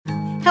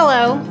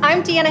Hello,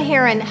 I'm Deanna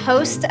Herron,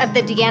 host of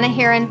the Deanna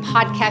Herron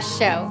podcast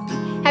show.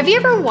 Have you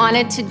ever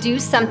wanted to do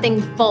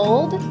something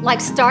bold, like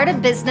start a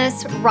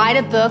business, write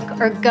a book,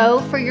 or go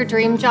for your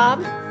dream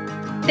job?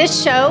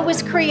 This show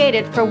was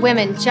created for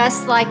women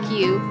just like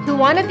you who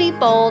want to be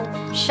bold,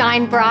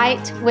 shine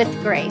bright with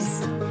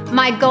grace.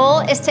 My goal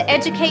is to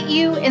educate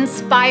you,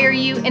 inspire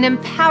you, and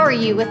empower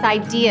you with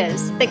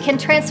ideas that can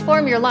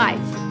transform your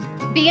life.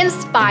 Be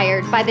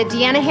inspired by the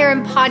Deanna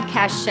Herron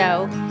podcast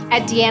show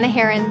at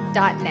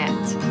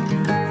deannaherron.net.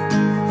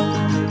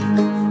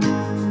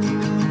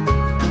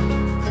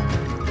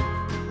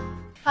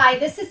 Hi,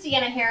 this is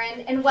Deanna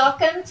Herron, and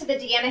welcome to the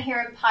Deanna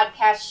Herron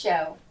podcast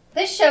show.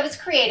 This show is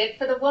created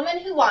for the woman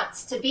who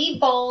wants to be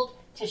bold,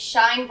 to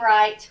shine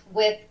bright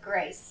with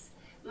grace.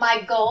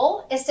 My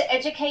goal is to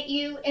educate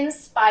you,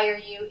 inspire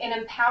you, and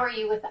empower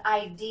you with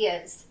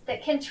ideas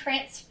that can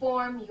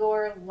transform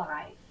your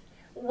life.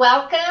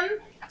 Welcome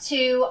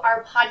to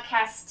our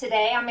podcast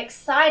today. I'm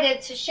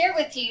excited to share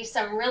with you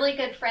some really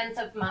good friends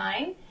of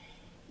mine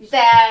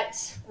that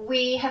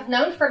we have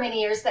known for many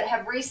years that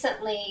have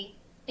recently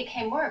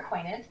became more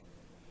acquainted.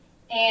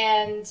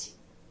 And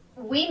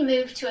we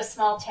moved to a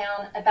small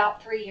town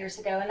about 3 years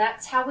ago, and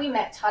that's how we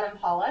met Todd and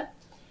Paula.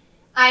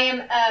 I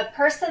am a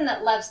person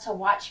that loves to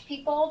watch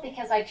people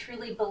because I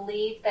truly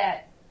believe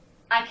that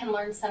I can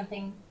learn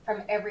something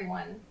from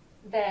everyone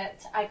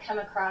that I come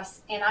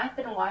across. And I've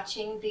been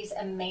watching these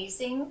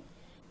amazing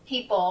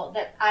people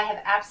that I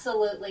have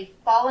absolutely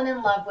fallen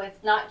in love with,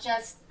 not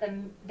just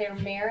their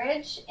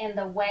marriage and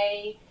the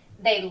way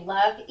they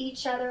love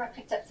each other. I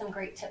picked up some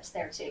great tips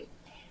there too,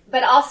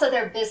 but also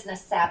their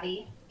business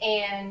savvy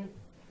and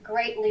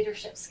great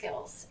leadership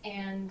skills.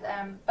 And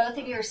both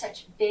of you are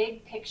such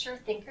big picture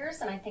thinkers,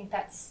 and I think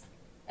that's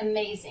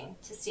amazing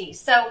to see.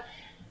 So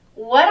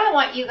what I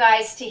want you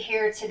guys to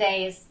hear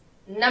today is,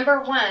 number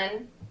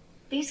one,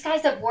 these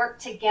guys have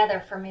worked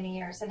together for many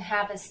years and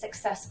have a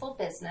successful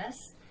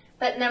business.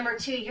 But number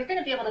two, you're going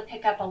to be able to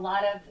pick up a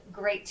lot of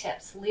great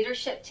tips,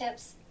 leadership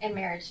tips and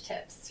marriage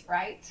tips,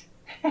 right?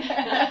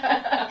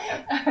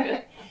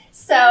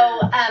 So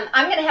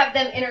I'm going to have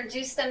them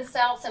introduce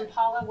themselves, and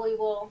Paula, we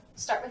will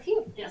start with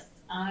you. Yes,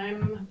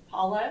 I'm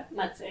Paula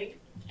Mutzig,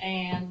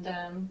 and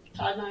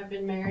Todd and I have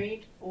been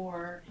married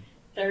for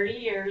 30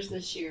 years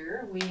this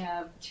year. We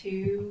have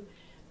two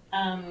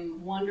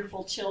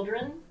wonderful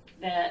children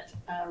that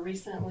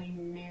recently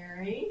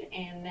married,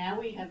 and now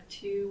we have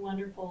two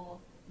wonderful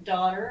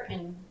daughter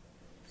and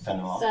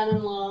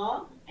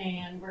son-in-law,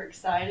 and we're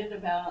excited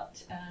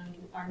about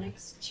our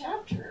next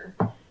chapter.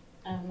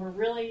 We're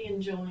really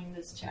enjoying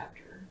this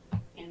chapter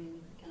in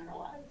our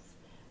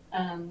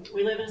lives.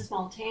 We live in a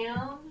small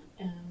town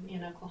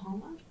in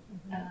Oklahoma.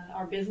 Mm-hmm.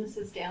 Our business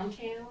is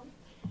downtown.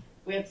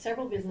 We have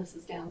several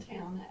businesses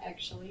downtown,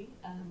 actually,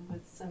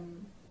 with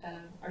some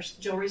our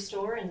jewelry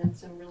store and then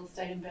some real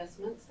estate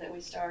investments that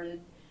we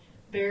started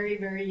very,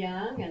 very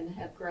young and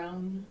have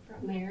grown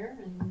from there.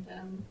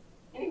 And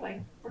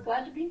anyway, we're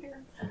glad to be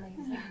here. It's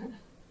amazing.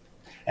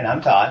 And I'm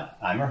Todd.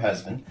 I'm her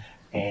husband.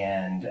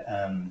 And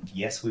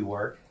yes, we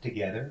work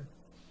together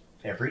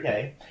every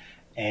day.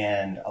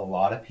 And a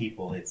lot of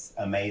people, it's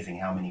amazing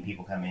how many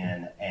people come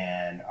in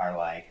and are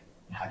like,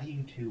 how do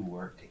you two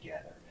work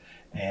together?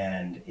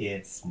 And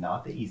it's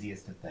not the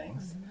easiest of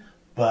things, mm-hmm.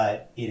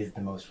 but it is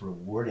the most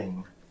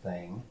rewarding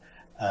thing.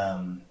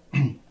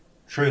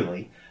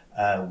 Truly,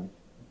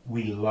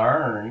 we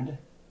learned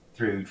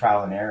through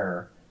trial and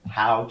error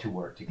how to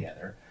work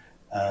together,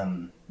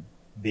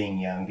 being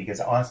young,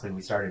 because honestly,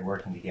 we started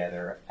working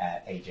together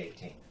at age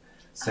 18.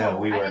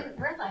 So I didn't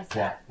realize that.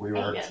 Yeah, we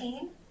were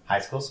 18? High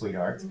school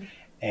sweethearts, mm-hmm.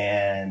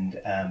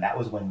 and that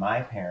was when my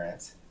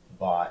parents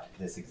bought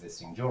this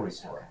existing jewelry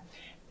store.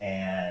 Okay.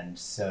 And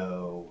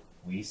so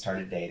we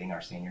started dating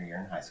our senior year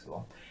in high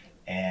school,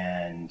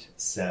 and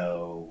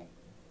so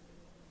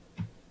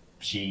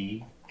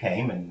she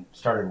came and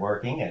started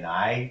working, and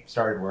I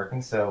started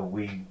working, so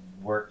we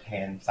worked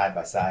side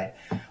by side,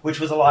 which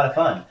was a lot of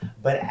fun.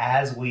 But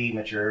as we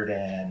matured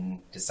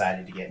and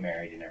decided to get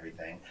married and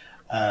everything,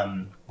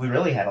 we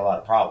really had a lot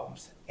of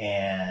problems.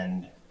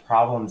 And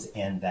problems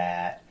in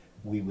that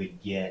we would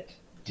get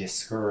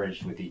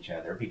discouraged with each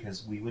other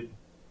because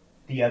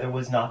the other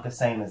was not the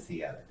same as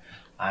the other.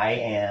 I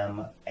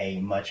am a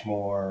much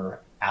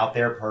more out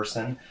there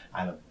person.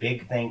 I'm a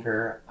big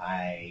thinker.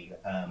 I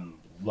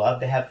love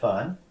to have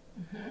fun.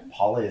 Mm-hmm.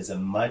 Paula is a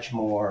much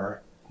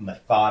more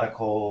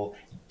methodical,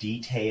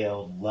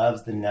 detailed,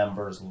 loves the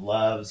numbers,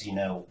 loves,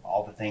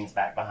 all the things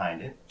back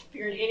behind it. If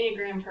you're an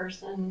Enneagram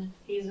person,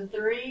 he's a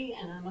 3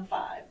 and I'm a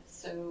 5.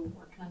 So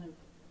we're kind of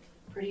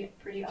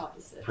pretty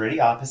opposite.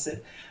 Pretty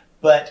opposite.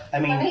 But, I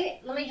mean...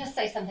 Let me just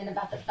say something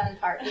about the fun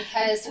part,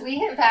 because we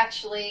have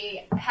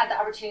actually had the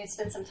opportunity to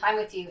spend some time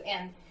with you.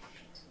 And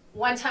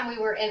one time we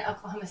were in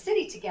Oklahoma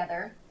City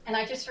together, and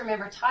I just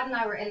remember Todd and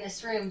I were in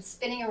this room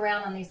spinning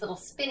around on these little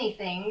spinny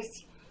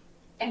things,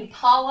 and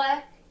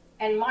Paula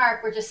and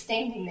Mark were just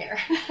standing there.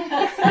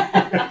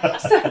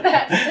 So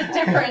that's the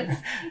difference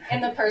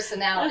in the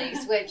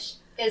personalities, which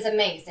is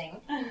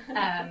amazing.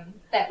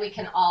 that we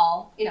can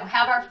all,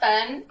 have our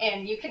fun,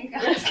 and you can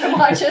come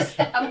watch us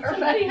have our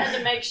Somebody fun. had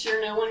to make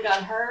sure no one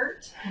got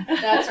hurt.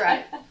 That's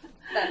right.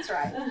 That's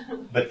right.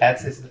 But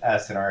that's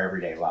us in our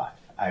everyday life.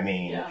 I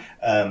mean,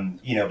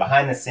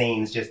 behind the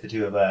scenes, just the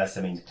two of us,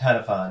 I mean, a ton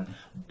of fun.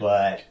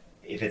 But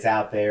if it's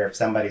out there, if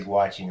somebody's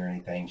watching or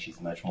anything, she's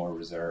much more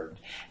reserved.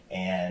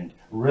 And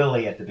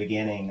really at the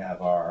beginning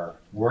of our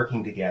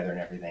working together and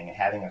everything and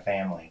having a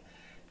family,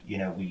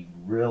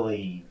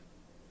 we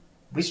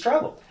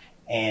struggled.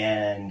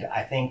 And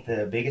I think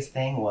the biggest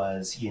thing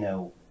was,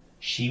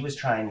 she was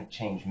trying to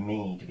change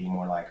me to be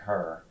more like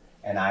her,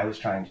 and I was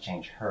trying to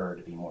change her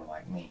to be more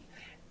like me.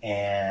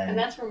 And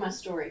that's where my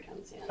story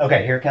comes in.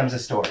 Okay, here comes the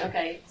story.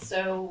 Okay,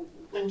 so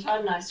when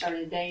Todd and I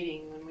started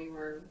dating when we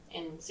were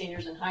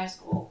seniors in high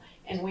school,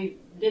 and we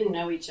didn't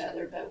know each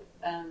other, but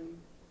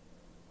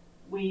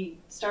we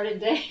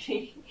started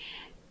dating,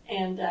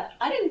 and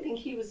I didn't think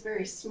he was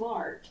very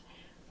smart.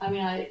 I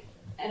mean,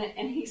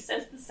 and he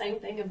says the same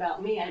thing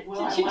about me. I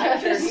liked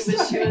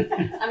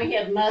her. He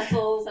had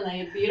muscles and I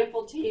had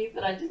beautiful teeth,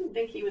 but I didn't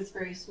think he was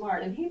very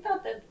smart. And he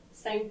thought the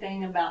same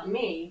thing about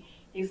me.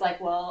 He's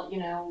like, well,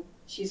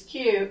 she's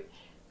cute,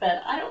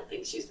 but I don't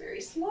think she's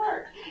very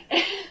smart.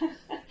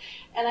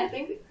 And I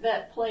think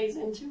that plays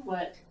into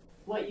what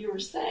you were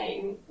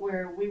saying,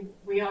 where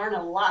we aren't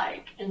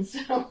alike. And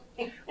so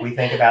we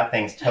think about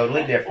things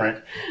totally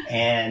different.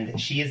 And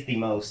she is the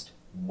most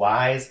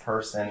wise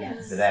person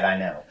that I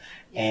know.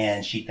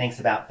 And she thinks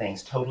about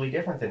things totally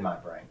different than my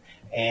brain.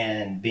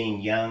 And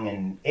being young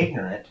and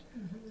ignorant,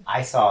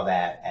 I saw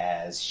that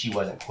as she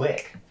wasn't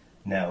quick.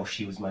 No,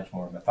 she was much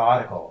more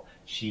methodical.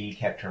 She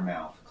kept her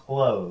mouth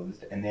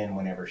closed, and then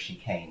whenever she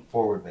came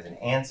forward with an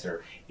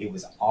answer, it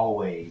was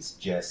always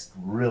just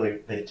really,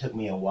 but it took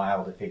me a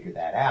while to figure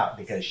that out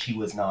because she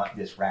was not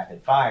this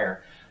rapid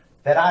fire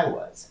that I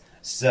was.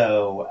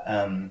 So,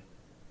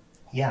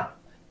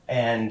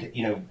 and,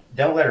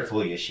 don't let her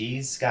fool you.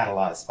 She's got a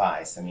lot of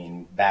spice. I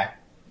mean, back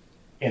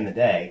in the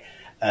day,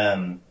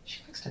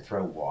 she likes to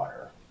throw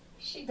water.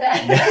 She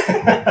does.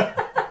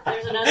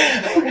 There's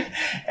another story.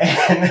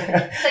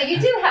 So you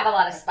do have a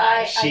lot of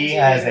spice. She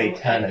has a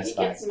ton of He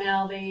spice. gets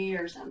mouthy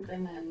or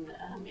something,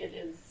 and it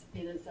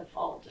is a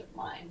fault of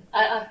mine.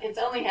 It's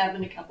only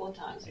happened a couple of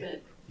times,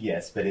 but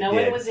yes, but no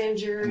one was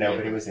injured.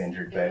 Nobody was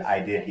injured, but I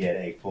did get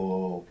a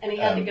full and he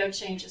had to go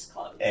change his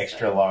clothes.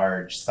 Extra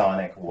large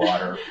Sonic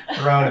water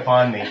thrown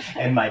upon me,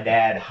 and my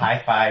dad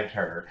high-fived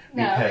her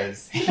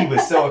because he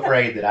was so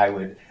afraid that I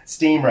would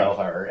steamroll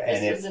her.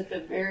 And this was at the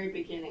very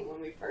beginning when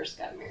we first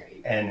got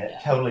married. And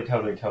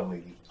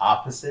totally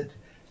opposite.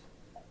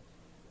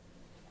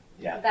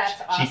 Yeah,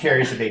 That's awesome. She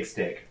carries a big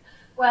stick.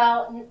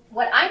 Well,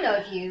 what I know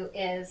of you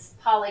is,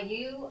 Paula,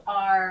 you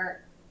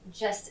are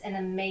just an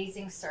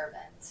amazing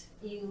servant.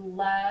 You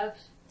love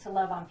to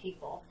love on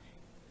people.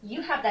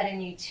 You have that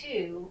in you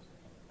too.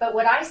 But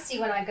what I see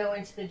when I go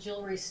into the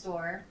jewelry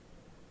store,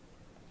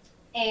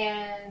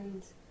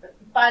 and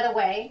by the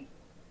way,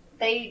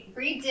 they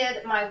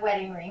redid my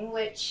wedding ring,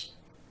 which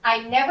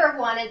I never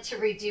wanted to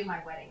redo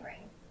my wedding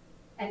ring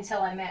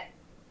until I met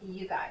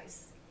you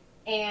guys.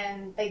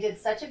 And they did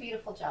such a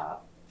beautiful job.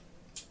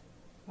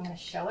 I'm going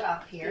to show it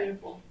off here.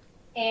 Beautiful.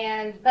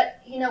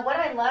 But what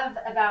I love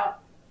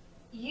about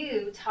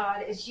you,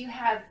 Todd, is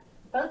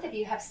both of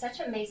you have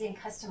such amazing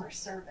customer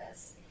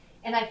service.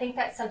 And I think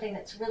that's something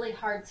that's really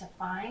hard to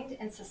find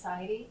in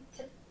society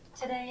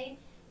today.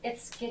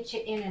 It's get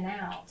you in and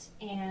out.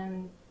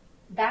 And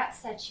that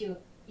sets you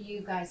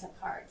guys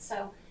apart.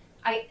 So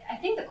I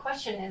think the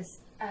question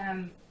is,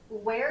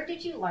 where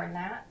did you learn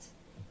that?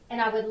 And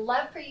I would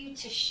love for you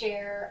to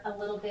share a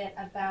little bit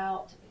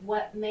about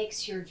what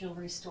makes your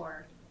jewelry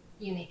store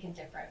unique and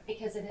different,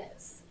 because it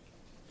is.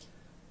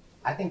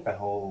 I think the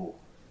whole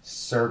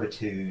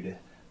servitude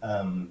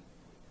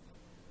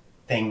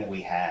thing that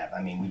we have,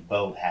 I mean, we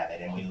both have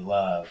it, and we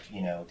love,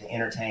 to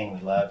entertain.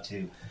 We love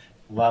to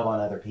love on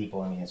other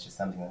people. I mean, it's just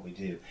something that we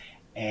do.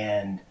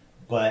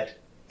 But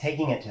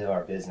taking it to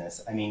our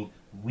business, I mean,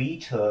 we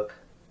took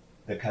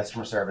the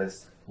customer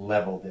service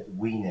level that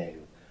we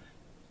knew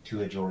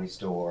to a jewelry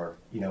store,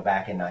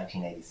 back in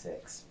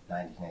 1986,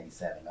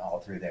 1987, all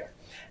through there.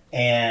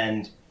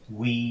 And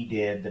we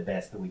did the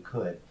best that we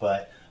could.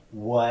 But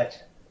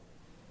what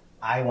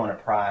I want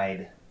to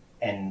pride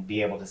and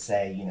be able to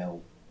say,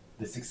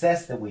 the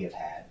success that we have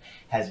had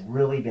has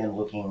really been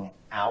looking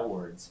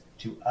outwards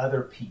to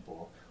other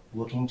people,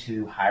 looking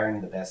to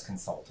hiring the best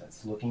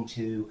consultants, looking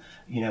to,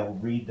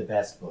 read the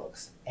best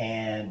books,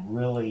 and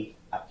really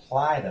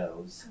apply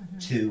those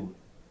to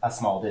a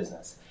small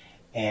business.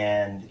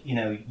 And,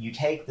 you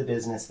take the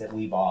business that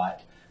we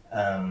bought,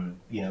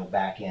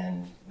 back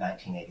in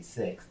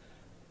 1986,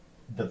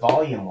 the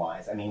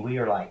volume-wise, I mean, we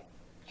are like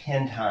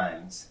 10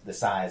 times the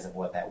size of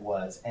what that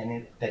was.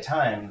 And at the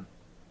time,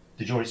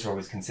 the jewelry store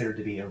was considered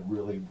to be a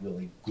really,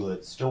 really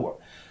good store.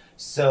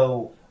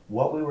 So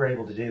what we were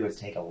able to do is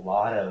take a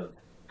lot of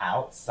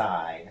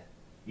outside,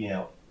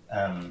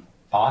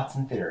 thoughts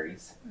and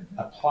theories,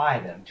 apply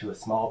them to a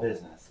small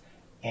business,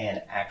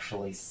 and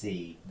actually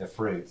see the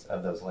fruits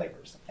of those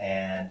labors.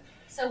 And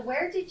So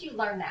where did you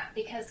learn that?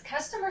 Because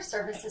customer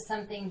service is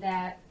something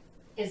that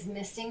is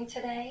missing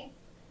today.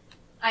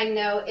 I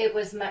know it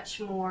was much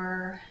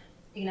more,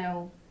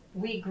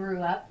 we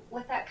grew up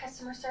with that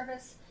customer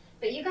service,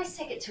 but you guys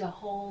take it to a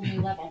whole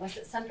new level. Was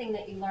it something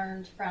that you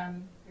learned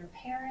from your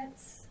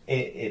parents?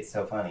 It's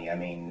so funny. I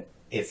mean,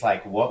 it's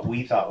like what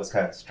we thought was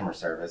customer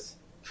service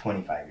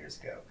 25 years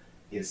ago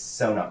is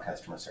so not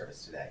customer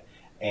service today.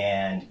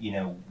 And,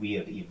 we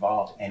have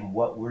evolved. And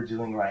what we're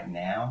doing right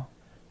now,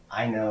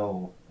 I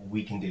know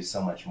we can do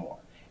so much more.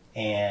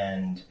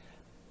 And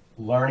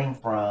learning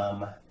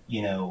from,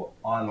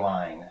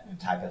 online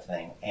type of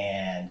thing.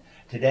 And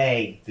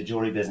today, the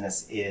jewelry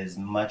business is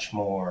much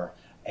more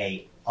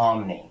a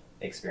omni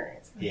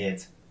experience.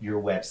 It's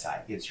your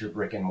website, it's your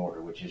brick and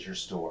mortar, which is your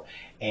store,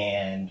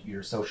 and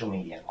your social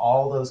media, and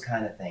all those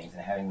kind of things,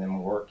 and having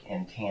them work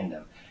in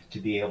tandem to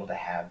be able to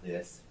have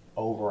this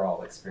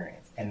overall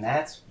experience. And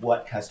that's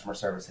what customer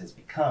service has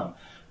become.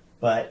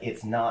 But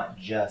it's not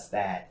just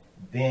that.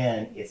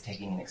 Then it's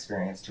taking an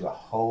experience to a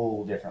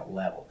whole different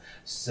level.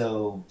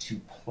 So to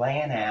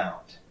plan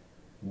out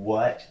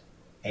what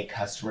a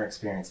customer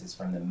experience is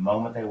from the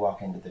moment they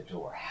walk into the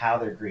door, how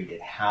they're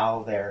greeted,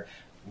 how they're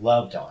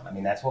loved on. I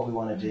mean, that's what we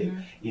want to do.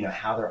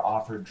 How they're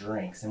offered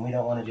drinks. And we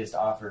don't want to just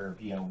offer,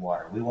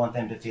 water. We want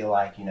them to feel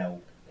like,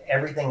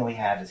 everything we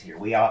have is here.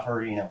 We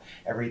offer,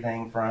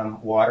 everything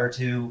from water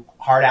to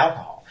hard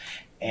alcohol.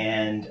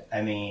 And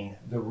I mean,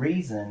 the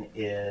reason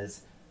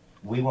is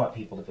we want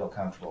people to feel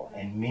comfortable.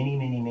 And many,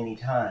 many, many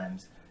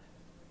times,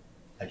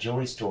 a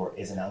jewelry store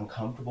is an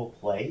uncomfortable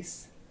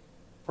place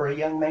for a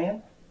young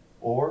man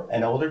or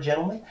an older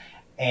gentleman.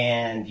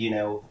 And,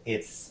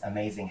 it's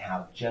amazing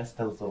how just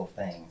those little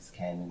things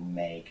can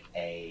make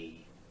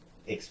a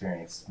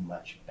experience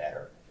much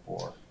better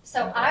for.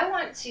 So I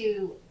want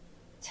to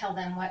tell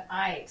them what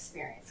I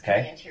experienced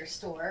coming into your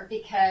store,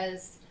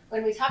 because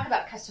when we talk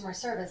about customer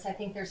service, I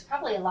think there's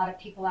probably a lot of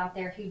people out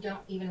there who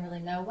don't even really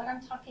know what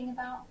I'm talking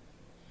about.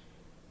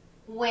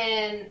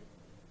 When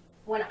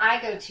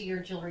I go to your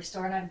jewelry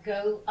store, and I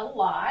go a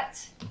lot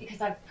because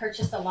I've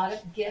purchased a lot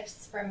of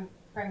gifts from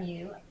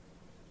you,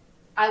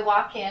 I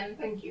walk in,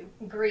 Thank you.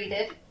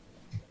 greeted,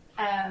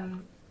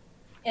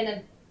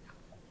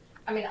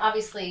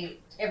 obviously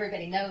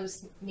everybody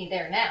knows me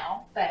there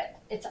now, but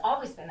it's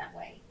always been that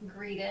way,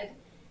 greeted.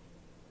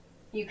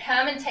 You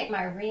come and take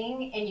my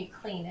ring and you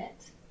clean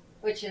it,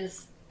 which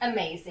is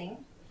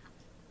amazing,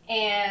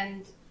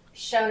 and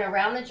shown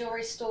around the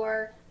jewelry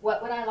store,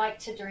 what would I like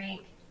to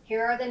drink,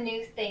 here are the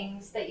new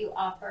things that you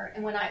offer.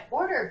 And when I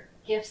order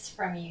gifts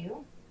from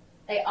you,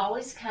 they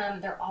always come,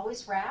 they're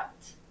always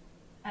wrapped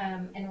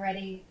and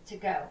ready to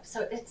go.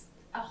 So it's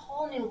a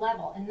whole new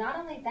level. And not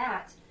only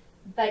that,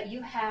 but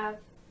you have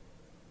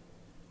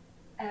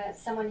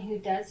someone who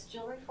does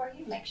jewelry for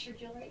you, makes your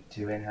jewelry.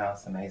 2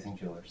 in-house amazing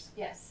jewelers.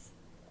 Yes.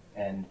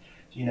 And,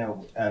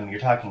 you're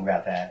talking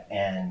about that.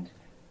 And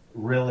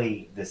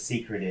really the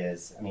secret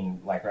is,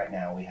 like right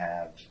now we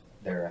have,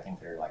 I think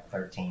there are like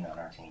 13 on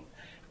our team.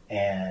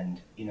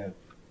 And,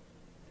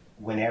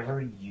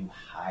 whenever you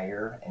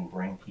hire and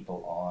bring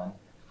people on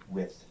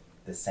with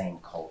the same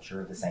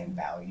culture, the same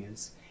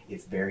values,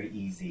 it's very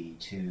easy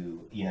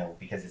to,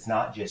 because it's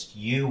not just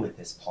you with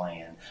this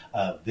plan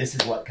of this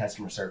is what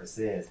customer service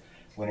is.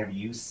 Whenever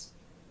you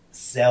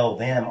sell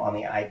them on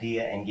the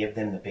idea and give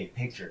them the big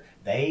picture,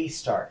 they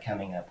start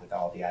coming up with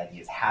all the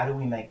ideas. How do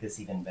we make this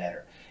even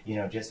better?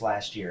 Just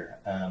last year,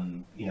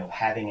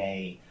 having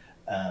a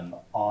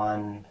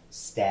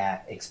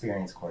on-staff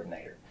experience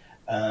coordinator.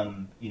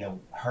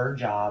 Her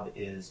job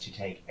is to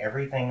take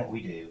everything that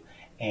we do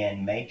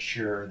and make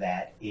sure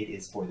that it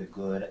is for the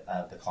good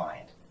of the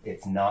client.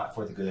 It's not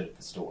for the good of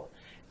the store.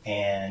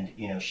 And,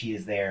 she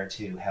is there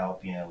to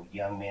help,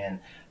 young men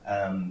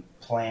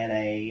plan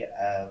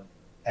a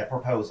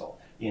proposal,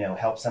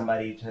 help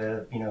somebody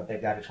to, if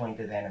they've got a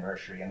 25th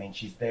anniversary.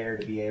 She's there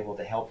to be able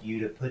to help you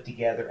to put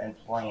together and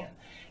plan.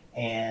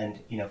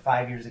 And,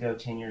 5 years ago,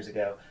 10 years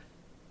ago,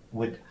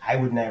 I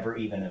would never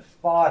even have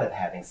thought of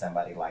having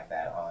somebody like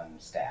that on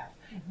staff.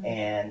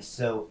 And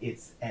so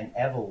it's an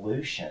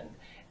evolution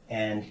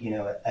and,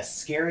 a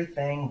scary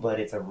thing, but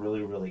it's a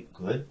really, really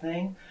good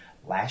thing.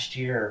 Last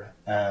year,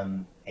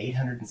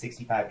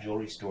 865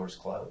 jewelry stores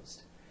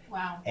closed.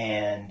 Wow.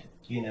 And,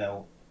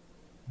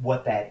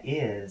 what that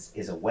is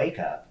a wake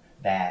up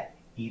that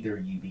either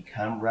you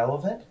become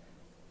relevant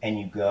and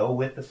you go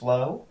with the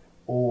flow,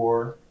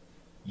 or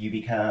you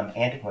become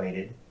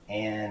antiquated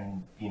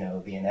and,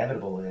 the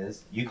inevitable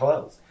is you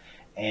close.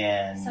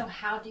 And so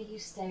how do you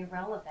stay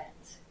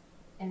relevant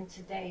in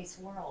today's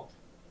world?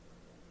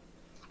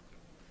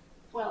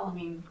 Well,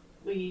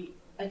 we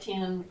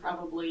attend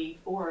probably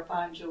 4 or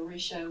 5 jewelry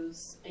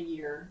shows a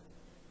year,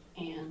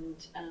 and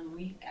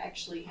we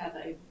actually have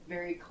a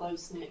very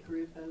close-knit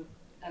group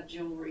of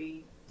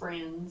jewelry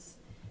friends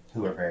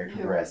who are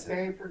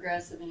very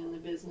progressive in the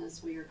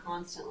business. We are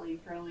constantly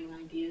throwing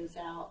ideas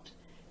out.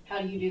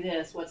 How do you do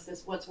this?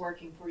 What's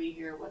working for you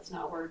here? What's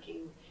not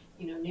working?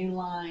 New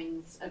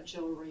lines of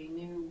jewelry,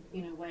 new,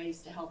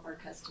 ways to help our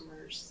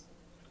customers.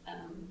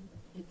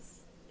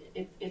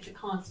 it's a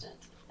constant.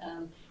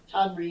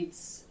 Todd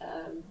reads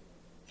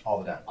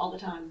All the time. all the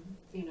time.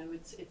 You know,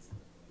 it's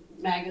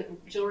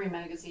jewelry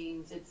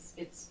magazines.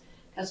 It's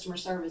customer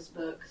service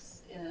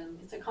books.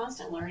 It's a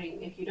constant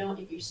learning. If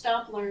you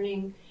stop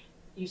learning,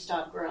 you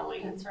stop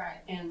growing. That's right.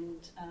 And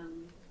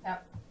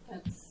Yep.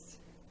 that's.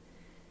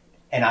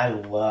 And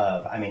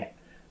I mean,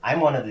 I'm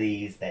one of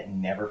these that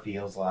never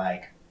feels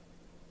like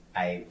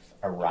I've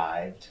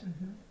arrived.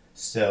 Mm-hmm.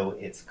 So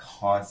it's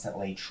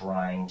constantly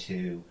trying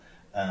to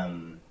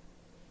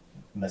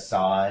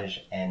massage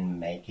and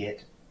make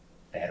it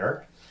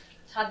better.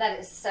 Todd, that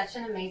is such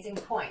an amazing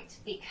point,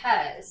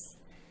 because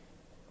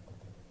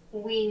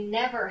we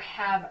never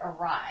have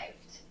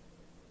arrived.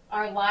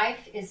 Our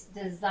life is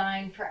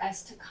designed for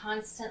us to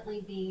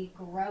constantly be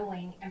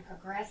growing and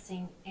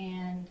progressing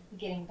and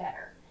getting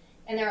better.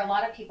 And there are a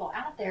lot of people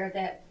out there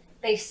that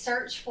they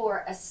search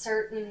for a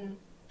certain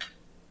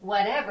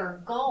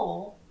whatever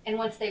goal, and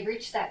once they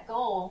reach that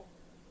goal,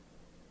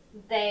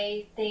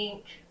 they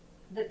think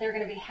that they're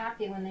going to be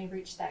happy when they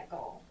reach that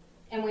goal.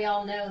 And we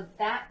all know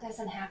that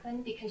doesn't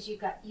happen, because you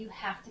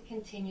have to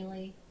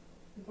continually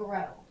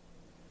grow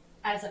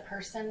as a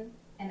person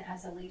and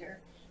as a leader.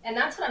 And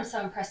that's what I'm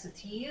so impressed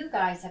with you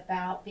guys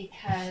about,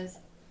 because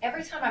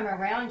every time I'm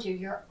around you,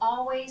 you're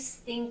always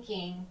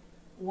thinking,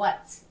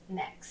 what's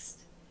next?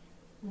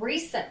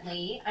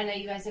 Recently, I know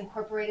you guys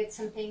incorporated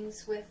some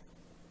things with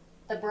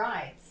the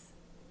brides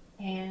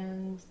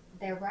and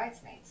their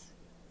bridesmaids,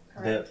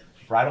 correct?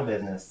 The bridal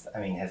business, I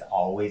mean, has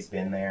always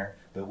been there,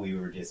 but we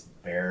were just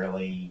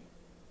barely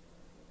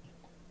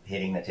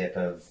hitting the tip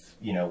of,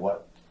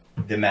 what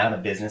the amount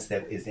of business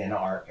that is in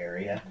our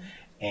area.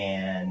 Mm-hmm.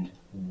 And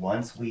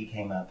once we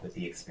came up with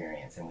the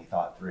experience and we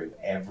thought through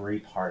every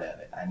part of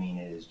it, I mean,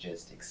 it has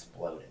just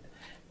exploded.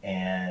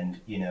 And,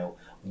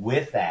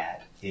 with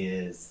that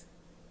is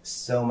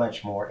so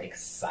much more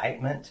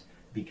excitement,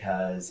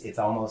 because it's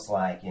almost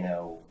like,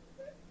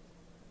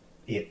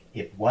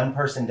 if one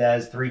person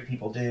does, 3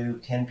 people do,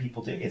 10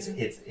 people do,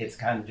 it's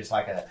kind of just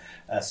like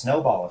a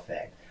snowball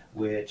effect,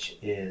 which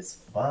is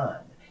fun.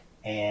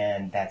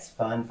 And that's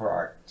fun for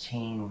our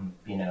team,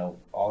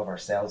 all of our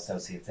sales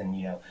associates,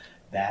 and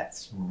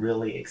that's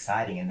really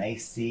exciting. And they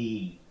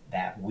see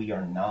that we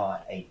are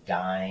not a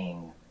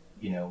dying,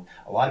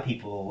 a lot of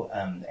people,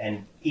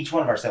 and each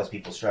one of our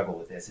salespeople struggle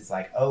with this. It's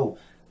like, oh,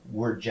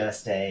 we're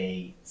just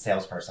a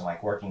salesperson,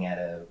 like working at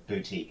a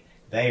boutique.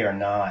 They are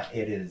not.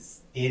 It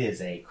is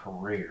a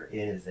career.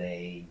 It is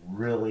they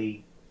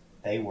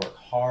work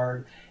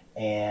hard,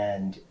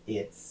 and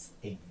it's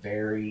a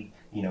very,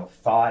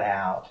 thought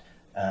out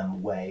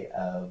way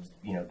of,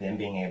 them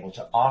being able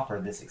to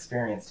offer this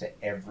experience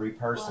to every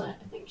person. Well,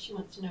 I think she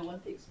wants to know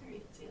what the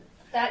experience is.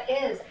 That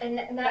is,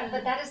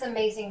 but that is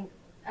amazing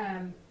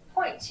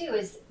point too,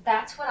 is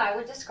that's what I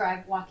would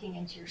describe walking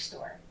into your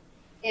store.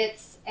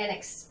 It's an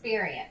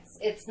experience.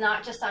 It's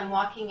not just I'm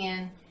walking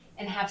in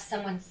and have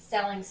someone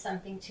selling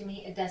something to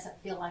me. It doesn't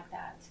feel like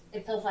that.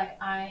 It feels like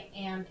I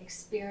am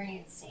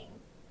experiencing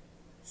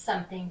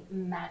something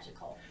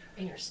magical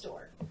in your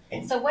store.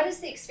 And so what is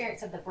the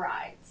experience of the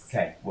brides?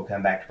 Okay, we'll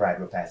come back to bride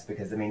real fast,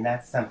 because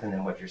that's something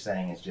that what you're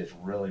saying is just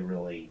really,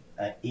 really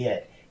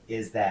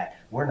is that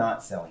we're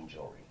not selling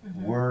jewelry.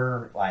 Mm-hmm.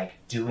 We're like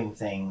doing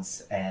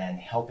things and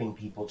helping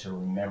people to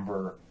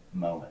remember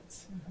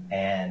moments.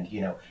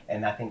 Mm-hmm.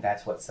 And I think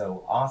that's what's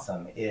so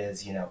awesome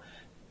is,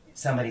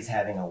 somebody's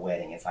having a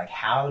wedding. It's like,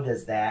 how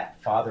does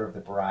that father of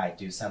the bride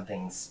do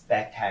something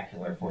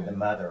spectacular for the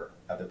mother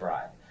of the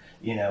bride?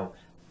 A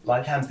lot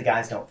of times the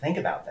guys don't think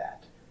about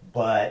that.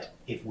 But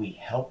if we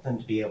help them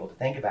to be able to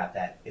think about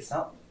that, it's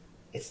not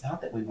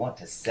that we want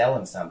to sell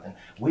them something.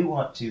 We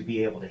want to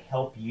be able to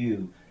help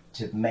you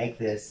to make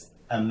this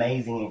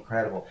amazing,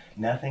 incredible.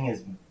 Nothing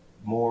is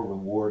more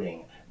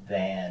rewarding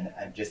than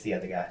just the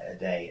other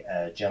day,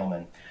 a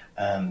gentleman.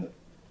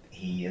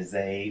 He is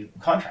a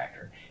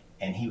contractor,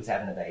 and he was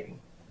having a baby.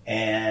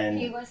 And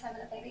he was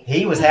having a baby?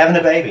 He was having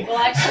a baby. Well,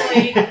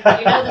 actually, you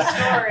know the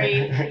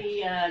story.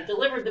 He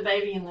delivered the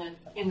baby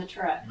in the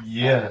truck. So.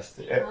 Yes.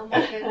 Oh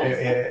my goodness.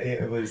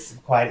 It was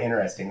quite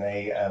interesting.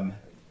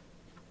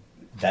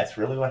 That's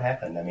really what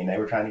happened. I mean, they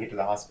were trying to get to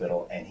the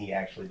hospital, and he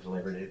actually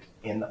delivered it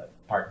in the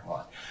parking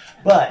lot.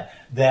 But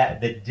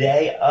the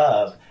day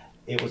of,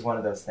 it was one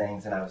of those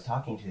things, and I was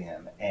talking to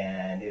him,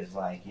 and it was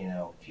like,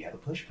 if you have a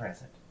push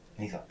present.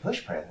 And he's like,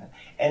 push present?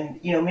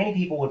 And, many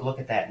people would look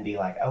at that and be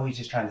like, oh, he's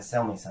just trying to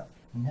sell me something.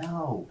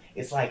 No,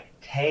 it's like,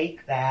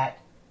 take that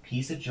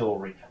piece of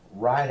jewelry,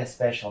 write a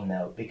special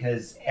note,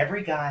 because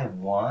every guy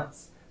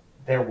wants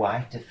their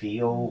wife to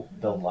feel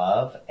the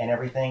love and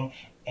everything.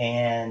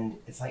 And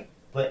it's like,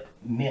 but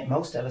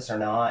most of us are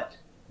not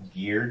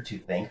geared to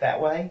think that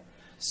way.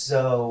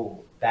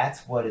 So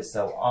that's what is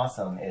so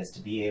awesome, is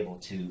to be able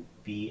to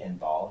be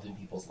involved in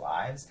people's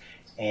lives.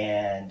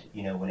 And,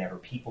 whenever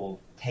people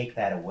take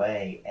that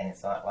away, and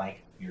it's not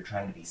like you're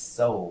trying to be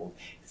sold,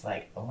 it's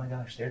like, oh my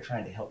gosh, they're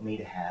trying to help me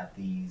to have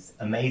these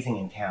amazing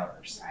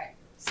encounters. Right.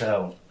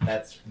 So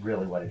that's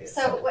really what it is.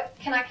 So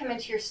can I come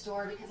into your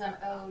store because I'm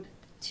owed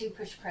 2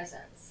 push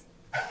presents?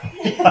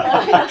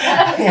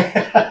 That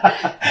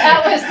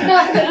was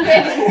not the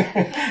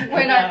thing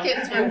when our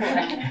kids were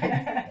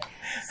born.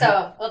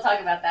 So we'll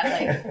talk about that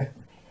later.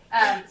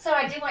 So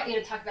I do want you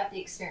to talk about the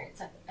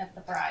experience of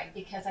the bride,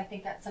 because I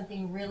think that's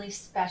something really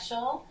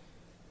special.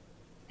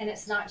 And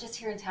it's not just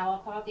here in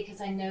Tahlequah, because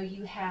I know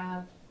you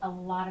have a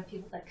lot of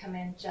people that come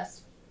in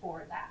just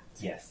for that.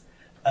 Yes.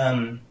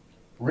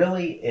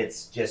 Really,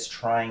 it's just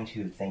trying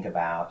to think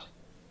about,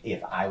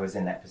 if I was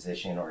in that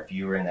position or if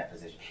you were in that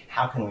position,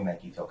 how can we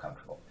make you feel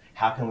comfortable?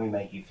 How can we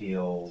make you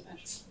feel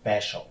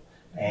special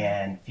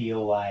and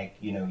feel like,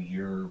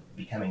 you're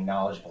becoming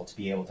knowledgeable to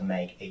be able to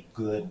make a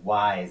good,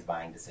 wise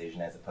buying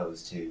decision, as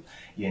opposed to,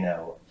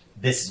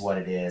 this is what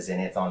it is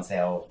and it's on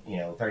sale,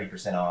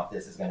 30% off.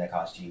 This is going to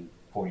cost you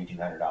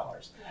 $4,200.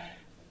 Right.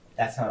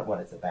 That's not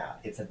what it's about.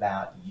 It's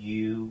about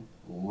you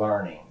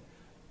learning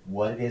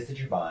what it is that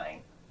you're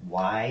buying,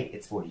 why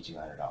it's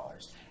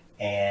 $4,200,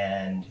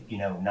 and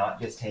not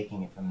just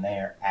taking it from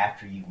there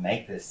after you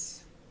make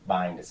this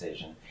buying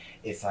decision.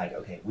 It's like,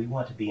 okay, we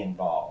want to be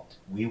involved.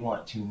 We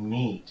want to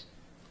meet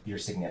your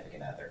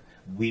significant other.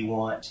 We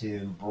want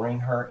to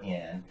bring her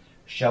in,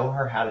 show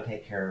her how to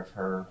take care of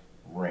her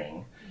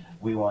ring.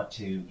 We want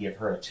to give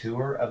her a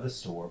tour of the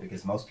store,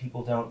 because most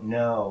people don't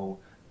know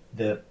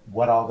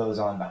what all goes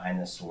on behind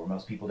the store.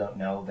 Most people don't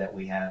know that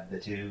we have the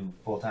 2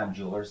 full-time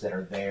jewelers that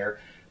are there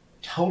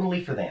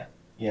totally for them.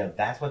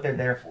 That's what they're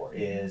there for,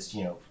 is,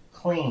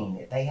 clean.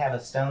 If they have a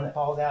stone that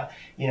falls out,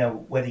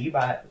 whether you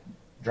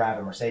drive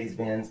a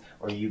Mercedes-Benz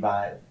or you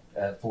buy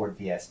a Ford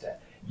Fiesta,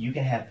 you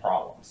can have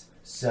problems.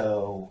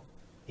 So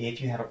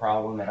if you have a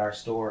problem at our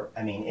store,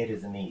 it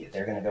is immediate.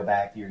 They're going to go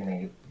back. You're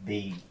going to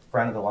be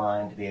front of the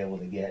line to be able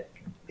to get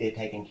it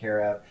taken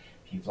care of.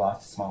 If you've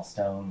lost a small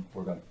stone,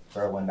 we're going to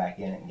throw one back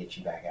in it and get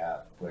you back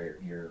out where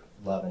you're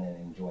loving and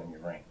enjoying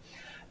your ring.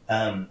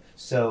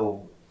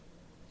 So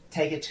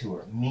take a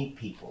tour, meet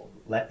people,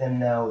 let them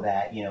know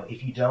that,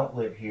 if you don't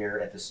live here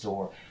at the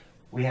store,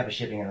 we have a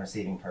shipping and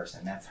receiving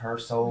person. That's her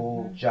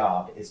sole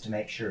job, is to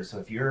make sure. So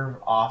if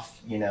you're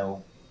off,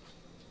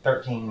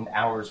 13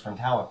 hours from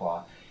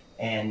Tahlequah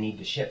and need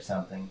to ship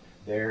something,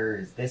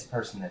 there's this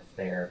person that's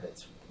there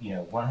that's,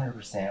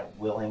 100%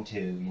 willing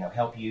to,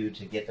 help you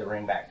to get the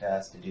ring back to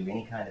us, to do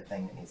any kind of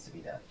thing that needs to be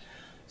done.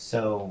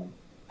 So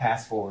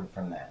pass forward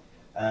from that.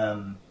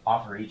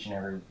 Offer each and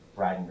every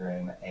bride and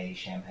groom a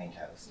champagne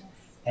toast. Yes.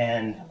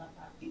 And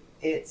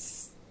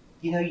it's,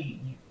 you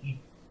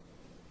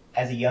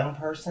as a young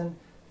person,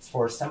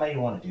 for somebody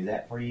to want to do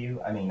that for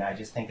you, I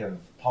just think of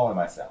Paul and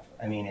myself.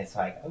 It's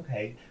like,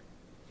 okay,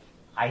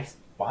 I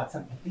bought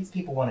something. These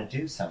people want to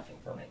do something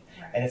for me.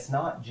 Right. And it's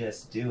not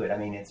just do it.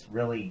 It's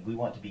really, we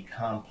want to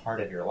become part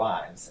of your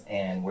lives,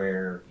 and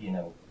where,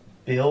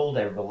 build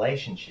a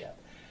relationship.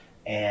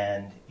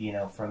 And,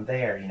 from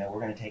there,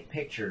 we're going to take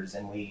pictures,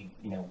 and we,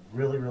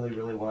 really, really,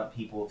 really want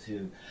people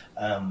to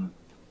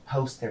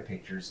post their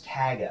pictures,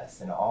 tag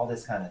us, and all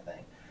this kind of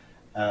thing.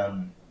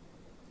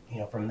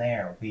 From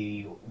there,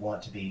 we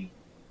want to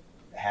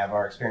have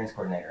our experience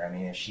coordinator.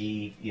 If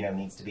she,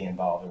 needs to be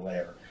involved or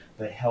whatever,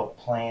 but help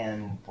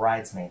plan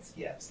bridesmaids'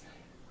 gifts.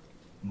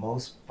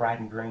 Most bride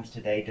and grooms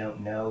today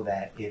don't know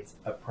that it's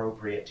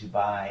appropriate to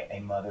buy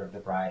a mother of the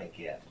bride a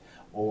gift,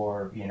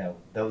 or,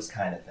 those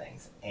kind of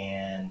things.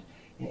 And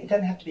it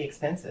doesn't have to be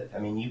expensive.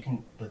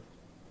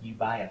 You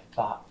buy a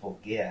thoughtful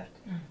gift.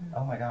 Mm-hmm.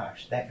 Oh my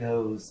gosh, that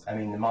goes, the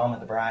mom of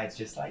the bride's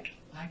just like,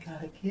 I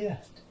got a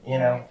gift,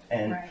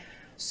 and right.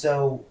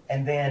 So,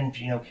 and then,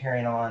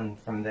 carrying on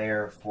from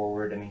there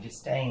forward, just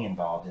staying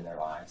involved in their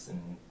lives.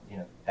 And,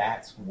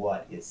 that's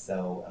what is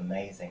so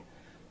amazing.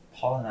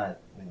 Paul and I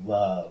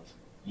love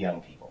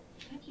young people.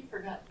 I think you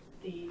forgot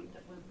the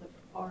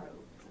borrow.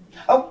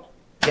 Oh,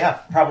 yeah.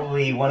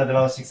 Probably one of the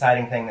most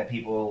exciting thing that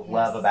people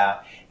love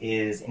about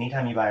is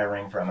anytime you buy a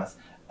ring from us,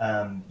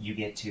 you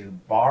get to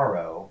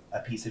borrow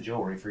a piece of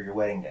jewelry for your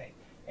wedding day.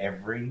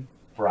 Every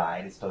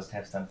bride is supposed to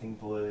have something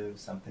blue,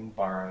 something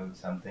borrowed,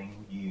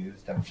 something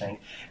used, something,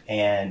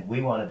 and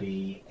we want to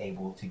be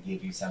able to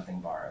give you something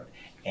borrowed.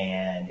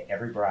 And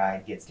every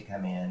bride gets to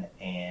come in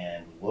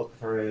and look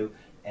through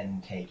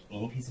and take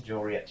any piece of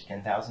jewelry up to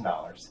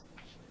 $10,000.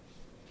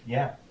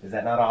 Yeah, is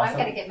that not awesome?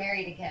 I'm going to get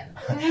married again.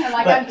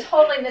 I'm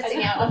totally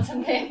missing out on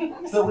some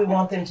things. But we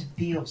want them to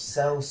feel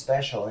so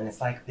special, and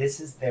it's like, this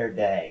is their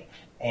day.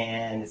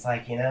 And it's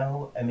like,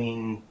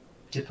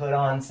 to put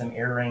on some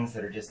earrings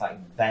that are just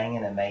like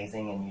banging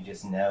amazing, and you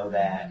just know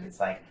that it's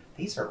like,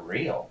 these are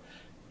real.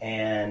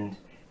 And,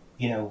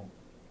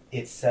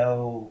 it's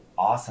so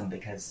awesome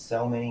because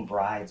so many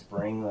brides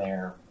bring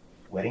their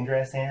wedding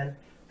dress in,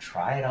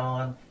 try it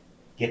on,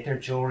 get their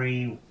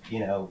jewelry, I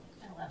love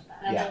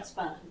that. That's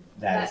fun.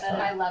 That's fun.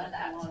 I love that.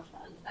 That's a lot of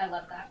fun. I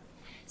love that.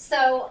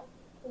 So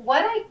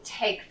what I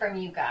take from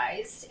you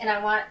guys, and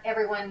I want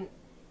everyone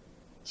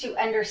to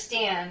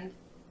understand,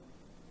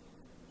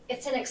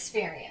 it's an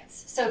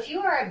experience. So if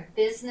you are a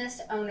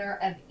business owner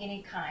of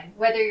any kind,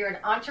 whether you're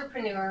an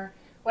entrepreneur,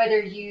 whether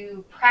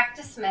you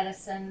practice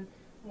medicine,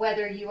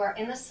 whether you are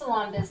in the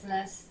salon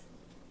business,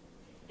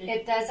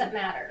 it doesn't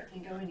matter. It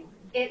can go anywhere.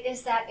 it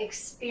is that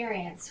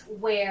experience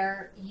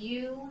where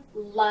you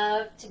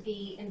love to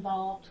be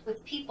involved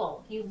with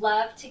people. You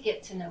love to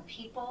get to know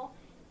people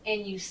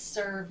and you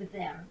serve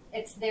them.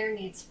 It's their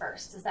needs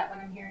first. Is that what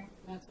I'm hearing?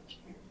 That's what you're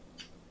hearing.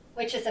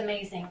 Which is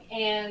amazing.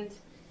 And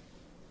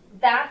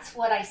that's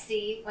what I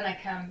see when I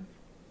come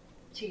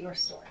to your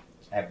store.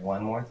 I have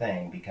one more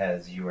thing,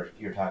 because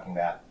you're talking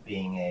about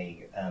being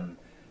a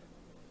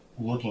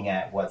looking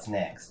at what's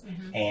next,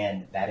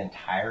 and that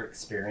entire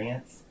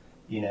experience,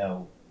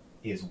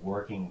 is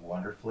working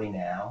wonderfully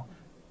now.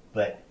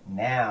 But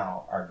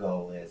now our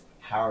goal is,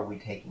 how are we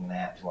taking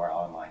that to our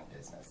online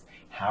business?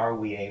 How are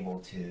we able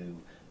to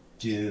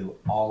do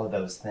all of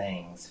those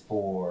things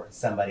for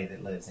somebody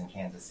that lives in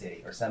Kansas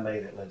City or somebody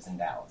that lives in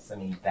Dallas? I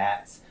mean,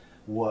 that's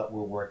what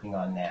we're working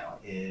on now,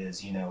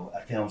 is,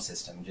 a film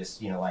system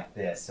just, like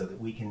this, so that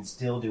we can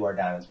still do our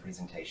Diamonds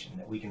presentation,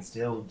 that we can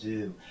still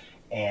do,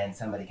 and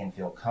somebody can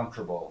feel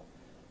comfortable,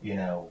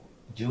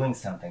 doing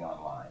something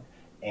online.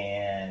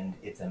 And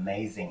it's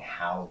amazing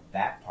how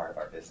that part of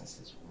our business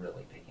is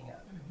really picking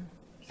up.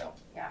 So,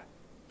 yeah.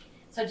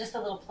 So just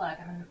a little plug,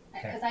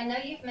 because I know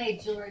you've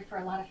made jewelry for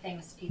a lot of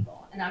famous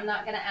people, and I'm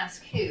not going to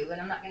ask who, and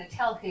I'm not going to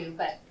tell who,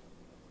 but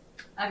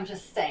I'm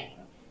just saying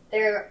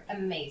they're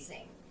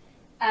amazing.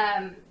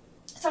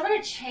 So I'm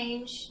going to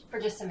change for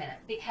just a minute,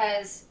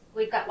 because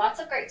we've got lots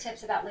of great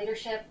tips about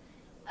leadership,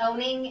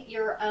 owning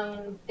your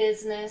own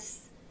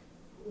business,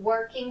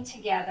 working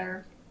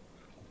together.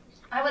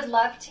 I would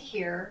love to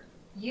hear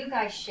you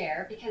guys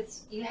share,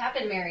 because you have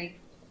been married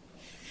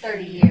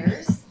 30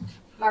 years.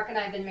 Mark and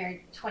I have been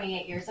married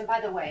 28 years. And by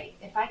the way,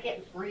 if I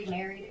get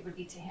remarried, it would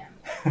be to him.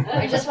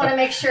 I just want to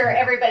make sure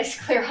everybody's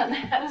clear on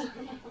that.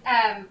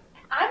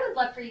 I would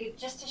love for you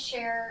just to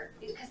share,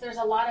 because there's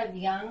a lot of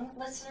young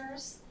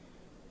listeners.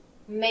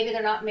 Maybe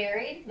they're not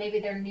married. Maybe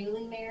they're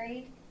newly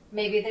married.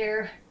 Maybe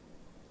they're,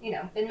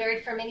 been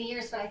married for many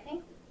years. But I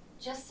think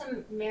just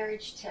some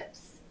marriage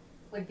tips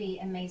would be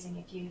amazing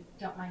if you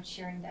don't mind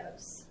sharing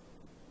those.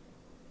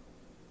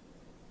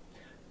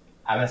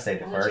 I'm going to say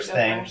the first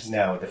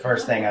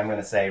thing I'm going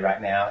to say right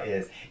now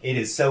is, it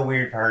is so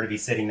weird for her to be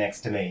sitting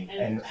next to me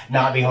and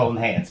not be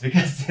holding hands,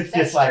 because it's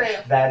just like,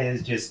 true. That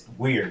is just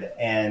weird.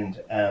 And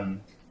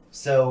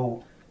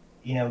so,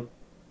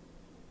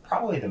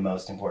 probably the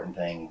most important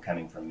thing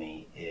coming from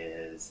me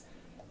is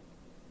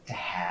to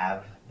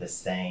have the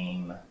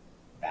same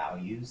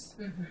values.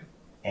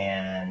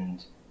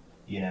 And,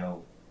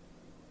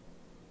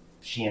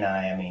 she and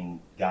I,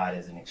 God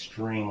is an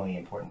extremely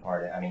important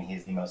part.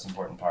 He's the most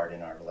important part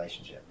in our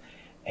relationship.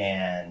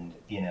 And,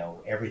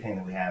 everything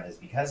that we have is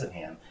because of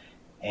him.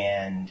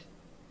 And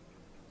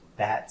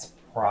that's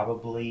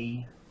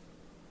probably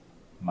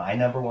my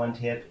number one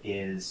tip,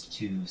 is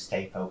to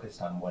stay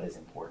focused on what is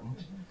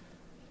important.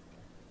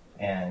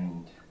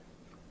 And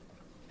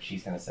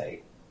she's going to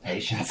say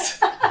patience.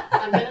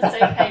 I'm going to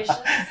say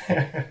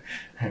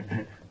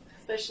patience.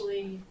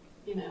 Especially,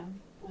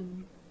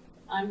 when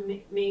I'm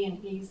me and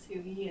he's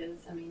who he is.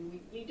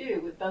 You do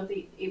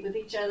with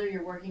each other.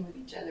 You're working with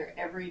each other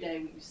every day.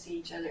 You see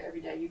each other every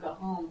day. You go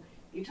home.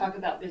 You talk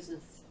about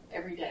business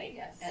every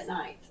day at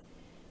night,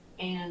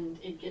 and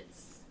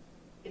it's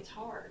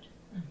hard.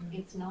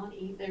 It's not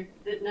either.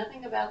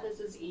 Nothing about this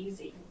is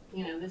easy.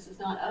 This is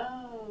not.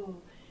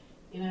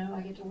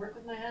 I get to work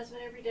with my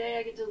husband every day.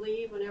 I get to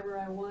leave whenever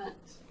I want.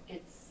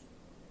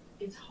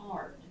 It's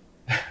hard,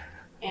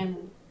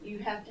 and you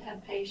have to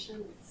have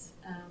patience.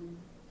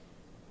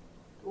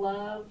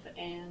 Love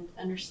and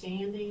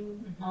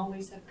understanding.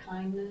 Always have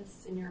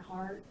kindness in your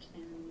heart.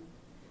 And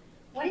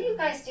what do you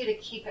guys do to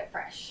keep it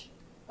fresh?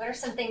 What are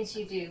some things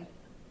you do?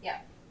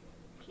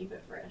 Keep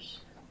it fresh.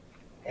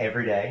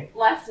 Every day.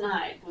 Last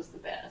night was the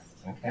best.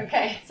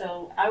 Okay.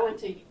 So I went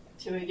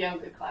to a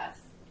yoga class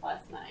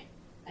last night.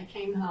 I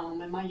came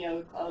home in my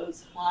yoga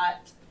clothes,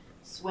 hot,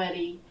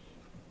 sweaty.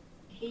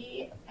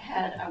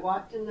 I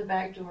walked in the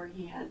back door.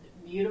 He had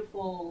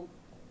beautiful,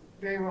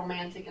 very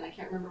romantic, and I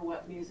can't remember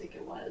what music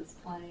it was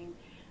playing,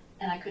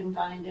 and I couldn't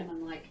find him.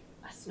 I'm like,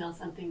 I smell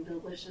something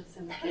delicious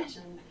in the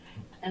kitchen.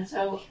 And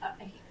so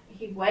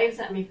he waves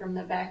at me from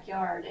the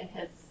backyard and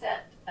has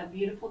set a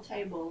beautiful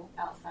table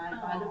outside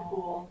by the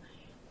pool,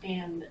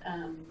 and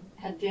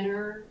had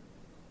dinner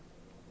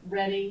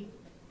ready,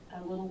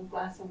 a little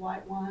glass of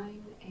white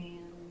wine, and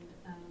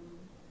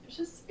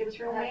it was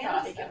romantic.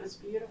 Awesome. It was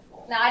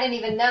beautiful. Now, I didn't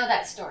even know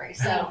that story,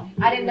 so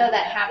I didn't know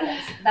that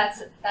happens.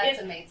 That's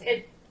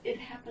amazing. It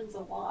happens a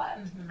lot,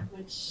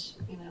 which,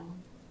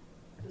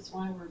 that's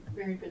why we're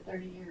married for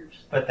 30 years.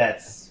 But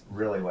that's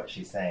really what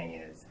she's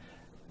saying, is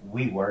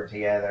we work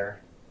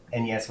together,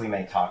 and yes, we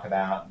may talk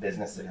about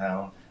business at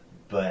home,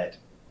 but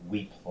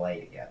we play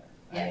together.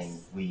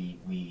 Yes.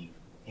 We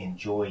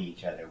enjoy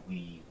each other.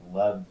 We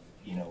love,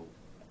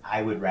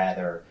 I would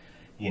rather,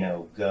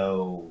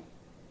 go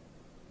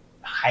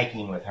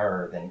hiking with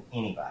her than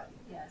anybody.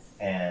 Yes.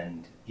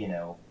 And,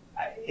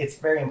 it's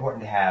very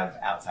important to have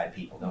outside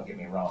people, don't get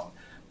me wrong,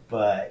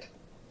 but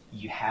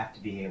you have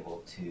to be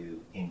able to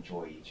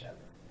enjoy each other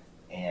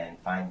and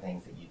find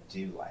things that you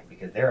do like,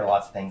 because there are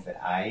lots of things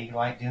that I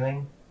like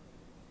doing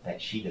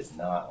that she does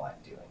not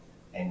like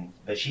doing.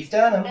 But she's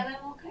done them. And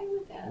I'm okay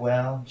with that.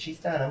 Well, she's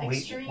done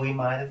them. We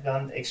might have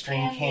gone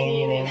extreme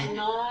canyoning. It's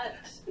not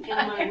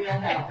in my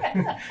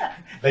wheelhouse.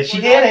 But she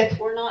did it.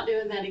 We're not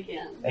doing that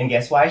again. And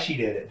guess why she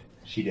did it?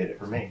 She did it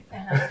for me.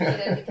 She did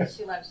it because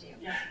she loves you.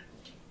 Yeah.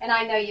 And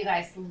I know you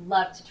guys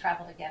love to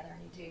travel together, and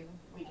you do.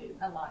 We do.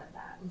 A lot of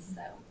that.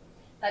 So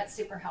that's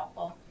super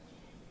helpful.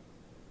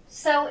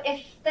 So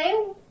if they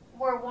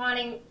were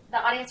wanting, the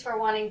audience were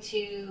wanting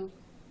to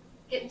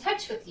get in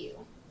touch with you,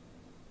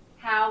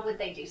 how would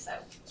they do so?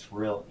 It's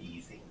real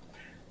easy.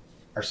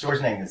 Our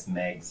store's name is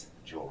Meg's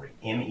Jewelry,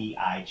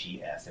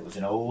 Meigs. It was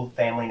an old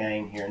family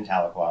name here in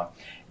Tahlequah,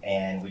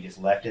 and we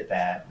just left it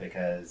that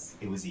because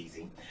it was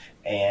easy.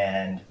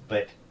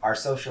 But our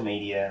social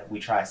media, we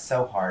try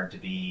so hard to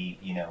be,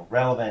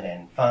 relevant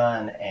and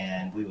fun,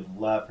 and we would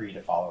love for you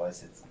to follow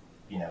us. It's,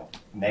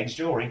 Meg's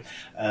Jewelry,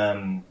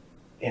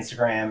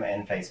 Instagram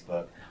and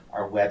Facebook.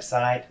 Our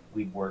website,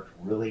 we've worked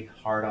really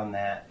hard on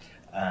that.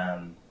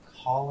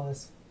 Call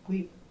us.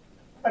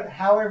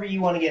 However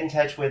you want to get in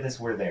touch with us,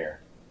 we're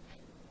there.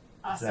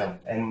 Awesome.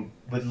 And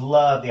would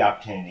love the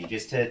opportunity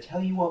just to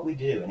tell you what we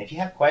do. And if you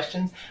have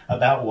questions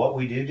about what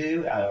we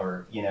do,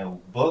 or,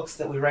 books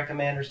that we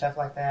recommend or stuff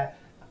like that,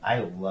 I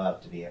would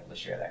love to be able to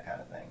share that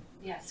kind of thing.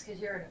 Yes,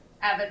 because you're an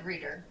avid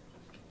reader.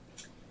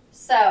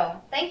 So,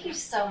 thank you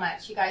so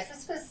much, you guys.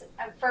 This was,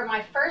 for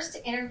my first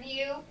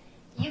interview,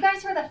 you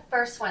guys were the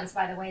first ones,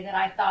 by the way, that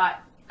I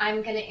thought,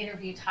 I'm going to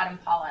interview Todd and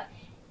Paula.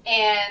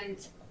 And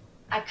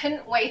I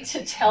couldn't wait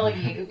to tell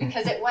you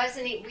because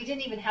we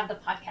didn't even have the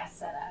podcast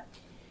set up.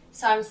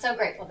 So I'm so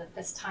grateful that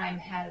this time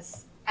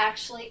has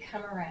actually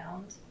come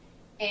around,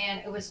 and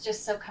it was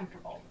just so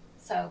comfortable.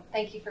 So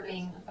thank you for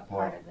being a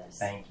part of this.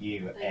 Thank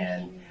you.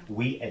 Thank you.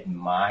 We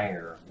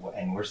admire,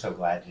 and we're so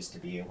glad just to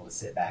be able to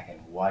sit back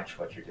and watch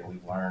what you're doing.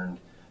 We've learned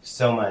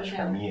so much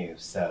from you.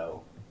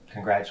 So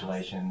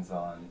congratulations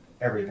on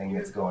everything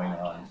that's going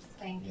on.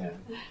 Thank you.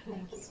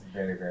 Thank you. It's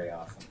very, very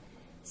awesome.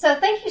 So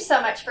thank you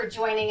so much for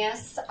joining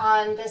us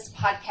on this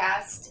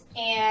podcast.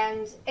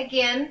 And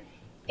again,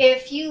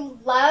 if you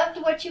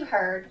loved what you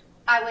heard,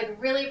 I would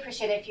really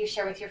appreciate it if you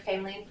share with your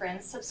family and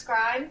friends,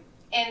 subscribe.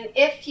 And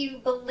if you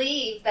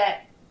believe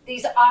that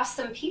these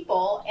awesome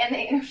people in the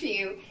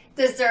interview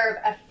deserve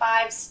a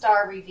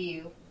 5-star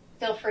review,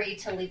 feel free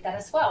to leave that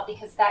as well,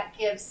 because that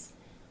gives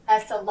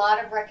us a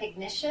lot of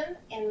recognition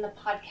in the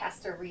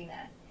podcast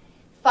arena.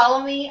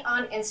 Follow me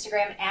on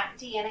Instagram at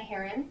Deanna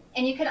Herron,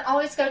 and you can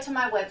always go to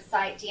my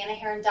website,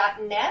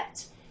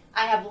 deannaherron.net.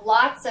 I have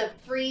lots of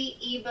free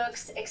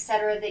ebooks,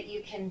 etc. that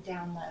you can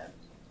download.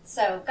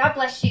 So God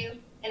bless you,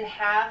 and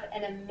have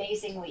an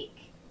amazing week.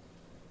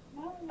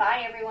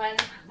 Bye, everyone.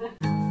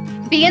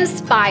 Be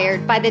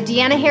inspired by the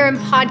Deanna Herron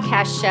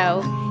podcast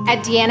show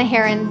at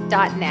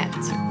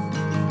deannaherron.net.